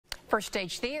First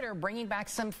Stage Theater bringing back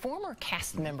some former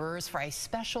cast members for a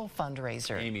special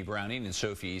fundraiser. Amy Browning and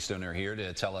Sophie Easton are here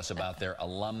to tell us about their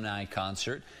alumni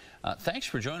concert. Thanks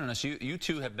for joining us. You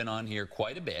two have been on here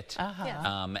quite a bit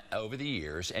over the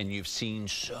years, and you've seen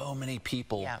so many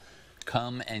people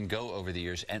come and go over the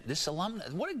years. And this alumni,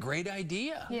 what a great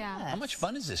idea. Yeah. How much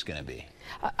fun is this going to be?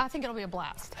 I think it'll be a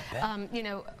blast. You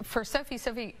know, for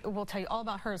Sophie will tell you all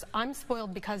about hers. I'm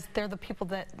spoiled because they're the people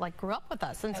that like grew up with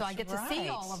us, and so I get to see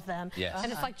all of them. Yes.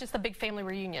 And it's like just a big family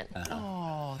reunion.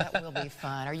 Oh, that will be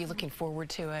fun. Are you looking forward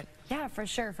to it? Yeah, for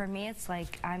sure. For me, it's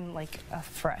like I'm like a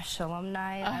fresh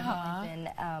alumni. I've only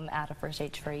been out of First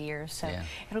Stage for a year, so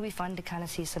it'll be fun to kind of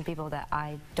see some people that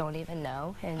I don't even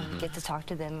know and get to talk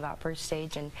to them about First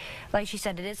Stage. And like she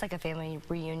said, it is like a family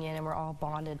reunion, and we're all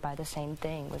bonded by the same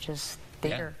thing, which is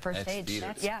theater, First Stage.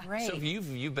 That's great. So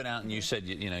you've been out, and you said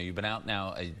you've been out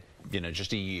now.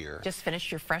 Just a year. Just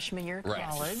finished your freshman year of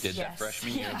college. Did that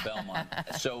freshman year at Belmont.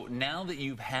 So now that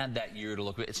you've had that year to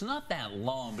look at, it's not that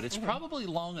long, but it's probably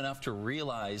long enough to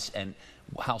realize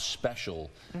how special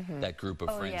that group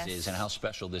of friends is, and how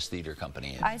special this theater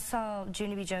company is. I saw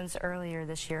Junie B. Jones earlier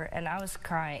this year, and I was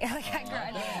crying. I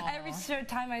cried. Every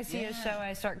time I see a show,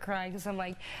 I start crying because I'm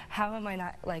like, how am I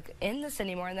not like in this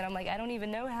anymore? And then I'm like, I don't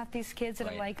even know half these kids, and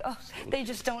I'm like, oh, they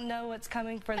just don't know what's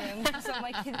coming for them. So I'm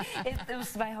like, it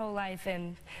was my whole life,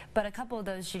 but a couple of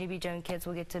those Junie B. Jones kids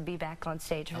will get to be back on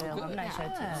stage for the alumni show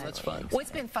too. That's fun. Well,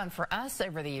 it's been fun for us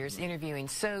over the years interviewing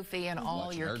Sophie and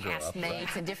all your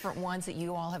castmates and different ones that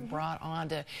you all have brought on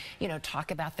to,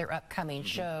 talk about their upcoming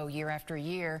show year after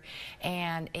year,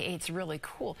 and it's really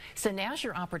cool. So now's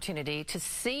your opportunity to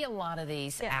see a lot of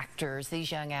these actors,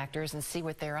 these young actors, and see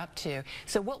what they're up to.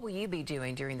 So what will you be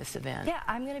doing during this event? Yeah,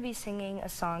 I'm going to be singing a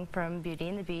song from Beauty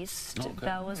and the Beast.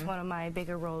 Belle was one of my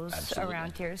bigger roles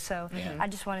around here, so I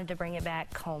just wanted to bring it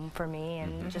back home for me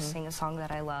and just sing a song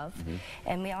that I love.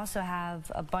 And we also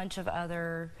have a bunch of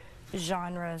other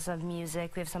genres of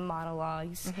music. We have some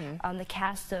monologues. The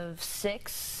cast of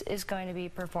 6 is going to be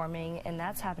performing, and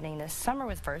that's happening this summer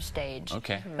with First Stage.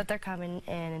 But they're coming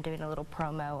in and doing a little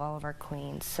promo, all of our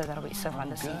queens, so that'll be so fun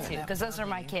to see too, because those are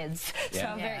my kids. So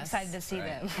I'm very excited to see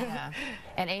them.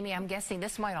 And Amy, I'm guessing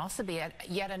this might also be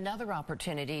yet another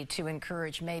opportunity to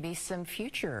encourage maybe some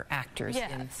future actors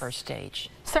in First Stage.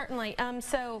 Certainly.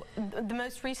 So the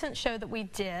most recent show that we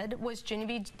did was Junie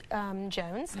B.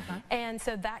 Jones, and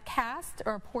so that cast,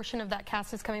 or a portion of that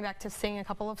cast, is coming back to sing a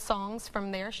couple of songs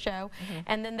from their show,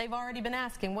 and then they've already been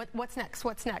asking, what's next,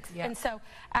 what's next? And so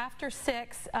after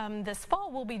 6, this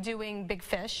fall we'll be doing Big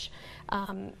Fish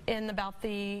in about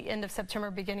the end of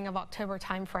September, beginning of October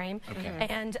time frame.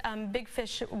 And Big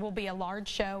Fish will be a large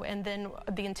show, and then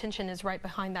the intention is right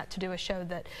behind that to do a show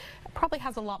that probably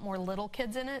has a lot more little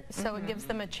kids in it, so it gives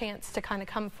them a chance to kind of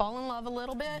come fall in love a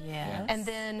little bit, and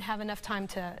then have enough time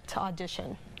to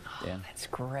audition. That's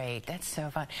great. That's so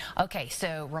fun. Okay,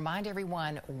 so remind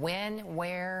everyone when,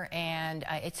 where, and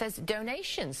it says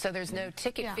donations. So there's no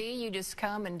ticket fee. You just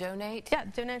come and donate. Yeah,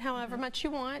 donate however much you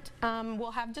want.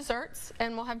 We'll have desserts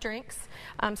and we'll have drinks.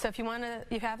 So if you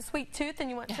have a sweet tooth and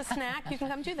you want to snack, you can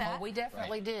come do that. Well, we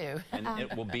definitely do. And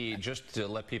it will be, just to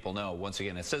let people know, once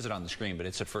again, it says it on the screen, but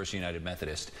it's at First United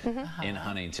Methodist in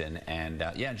Huntington. And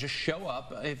yeah, just show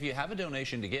up. If you have a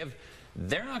donation to give,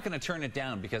 they're not going to turn it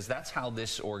down, because that's how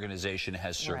this organization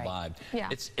has survived.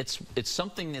 It's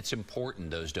something that's important,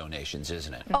 those donations,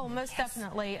 isn't it? Oh, most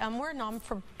definitely. We're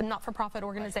a not-for-profit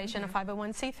organization, a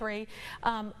 501c3.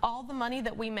 All the money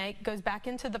that we make goes back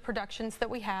into the productions that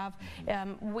we have.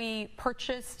 We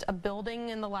purchased a building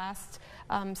in the last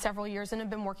several years and have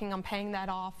been working on paying that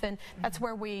off, and that's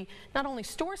where we not only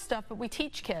store stuff, but we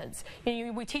teach kids.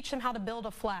 We teach them how to build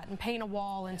a flat and paint a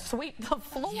wall and sweep the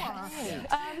floor.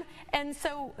 And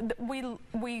so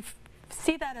we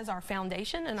see that as our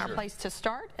foundation and our place to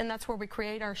start, and that's where we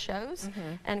create our shows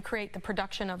and create the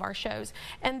production of our shows.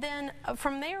 And then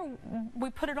from there, we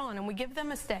put it on and we give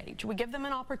them a stage. We give them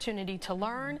an opportunity to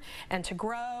learn and to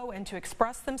grow and to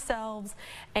express themselves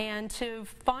and to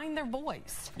find their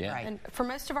voice. And for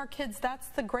most of our kids, that's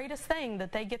the greatest thing,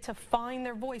 that they get to find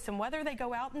their voice. And whether they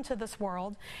go out into this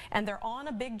world and they're on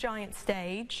a big giant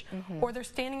stage, or they're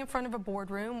standing in front of a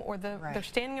boardroom, or they're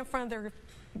standing in front of their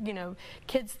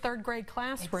kids' 3rd grade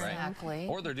classroom.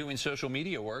 Or they're doing social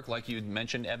media work, like you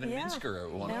mentioned, Evan Minsker,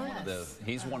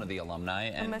 he's one of the alumni,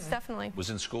 and most definitely was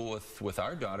in school with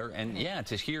our daughter, and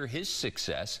to hear his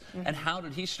success, and how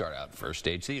did he start out First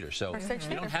Stage Theater? So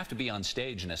you don't have to be on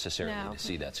stage necessarily to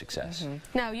see that success.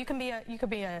 No, you could be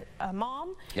a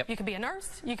mom, you could be a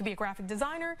nurse, you could be a graphic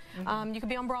designer, you could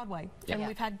be on Broadway, and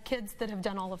we've had kids that have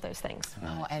done all of those things.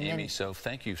 And Amy, so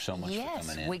thank you so much for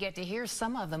coming in. We get to hear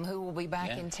some of them who will be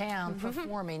back in town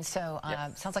performing. So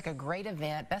sounds like a great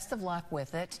event. Best of luck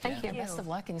with it. Thank you. And best of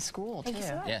luck in school, too. Thank you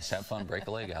so much. Yes, have fun. Break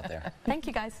a leg out there. Thank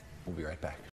you, guys. We'll be right back.